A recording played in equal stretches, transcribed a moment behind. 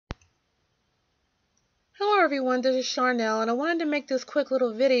Hello everyone, this is Charnel, and I wanted to make this quick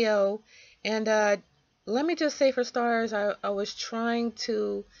little video. And let me just say for starters, I was trying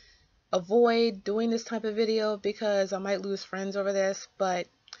to avoid doing this type of video because I might lose friends over this, but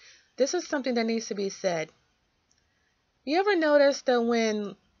this is something that needs to be said. You ever notice that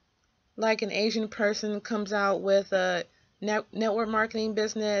when like an Asian person comes out with a network marketing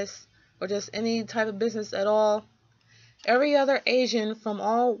business or just any type of business at all, every other Asian from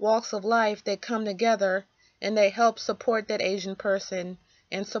all walks of life, they come together and they help support that Asian person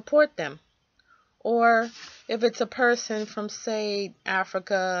and support them. Or if it's a person from, say,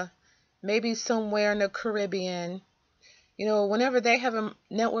 Africa, maybe somewhere in the Caribbean, whenever they have a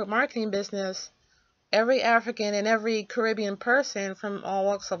network marketing business, every African and every Caribbean person from all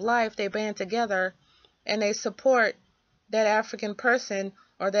walks of life, they band together and they support that African person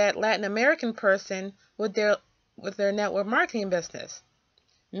or that Latin American person with their network marketing business.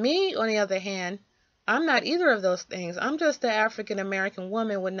 Me, on the other hand, I'm not either of those things. I'm just an African American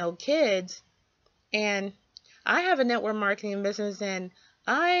woman with no kids, and I have a network marketing business, and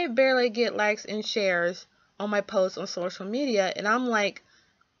I barely get likes and shares on my posts on social media, and I'm like,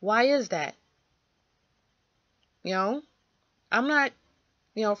 why is that? I'm not,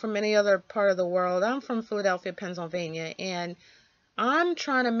 from any other part of the world. I'm from Philadelphia, Pennsylvania, and I'm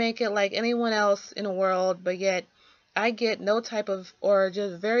trying to make it like anyone else in the world, but yet I get no type of, or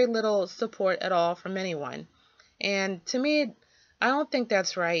just very little support at all from anyone. And to me, I don't think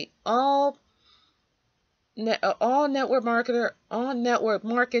that's right. All network marketing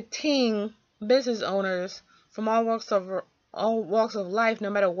business owners from all walks of life, no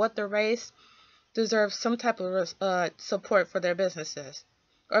matter what the race, deserve some type of support for their businesses.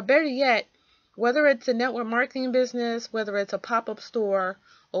 Or better yet, whether it's a network marketing business, whether it's a pop-up store,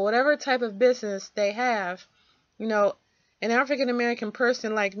 or whatever type of business they have, an African American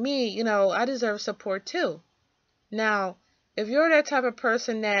person like me, I deserve support too. Now, if you're that type of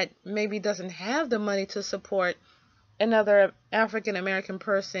person that maybe doesn't have the money to support another African American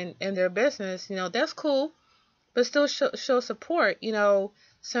person in their business, that's cool, but still show support, send a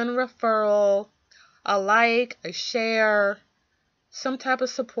referral, a like, a share, some type of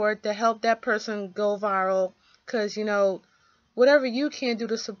support to help that person go viral, because whatever you can do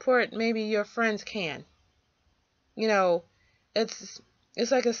to support, maybe your friends can. It's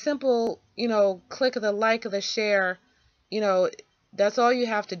like a simple click of the like of the share. That's all you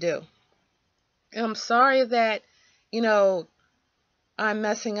have to do. And I'm sorry that I'm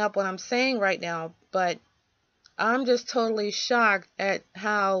messing up what I'm saying right now, but I'm just totally shocked at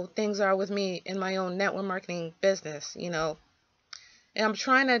how things are with me in my own network marketing business. And I'm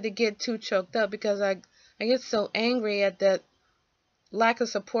trying not to get too choked up because I get so angry at the lack of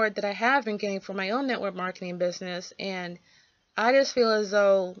support that I have been getting for my own network marketing business. And I just feel as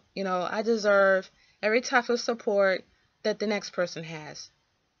though, I deserve every type of support that the next person has.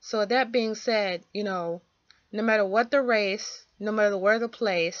 So that being said, no matter what the race, no matter where the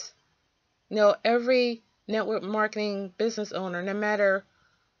place, every network marketing business owner, no matter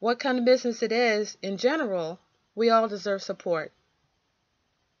what kind of business it is in general, we all deserve support.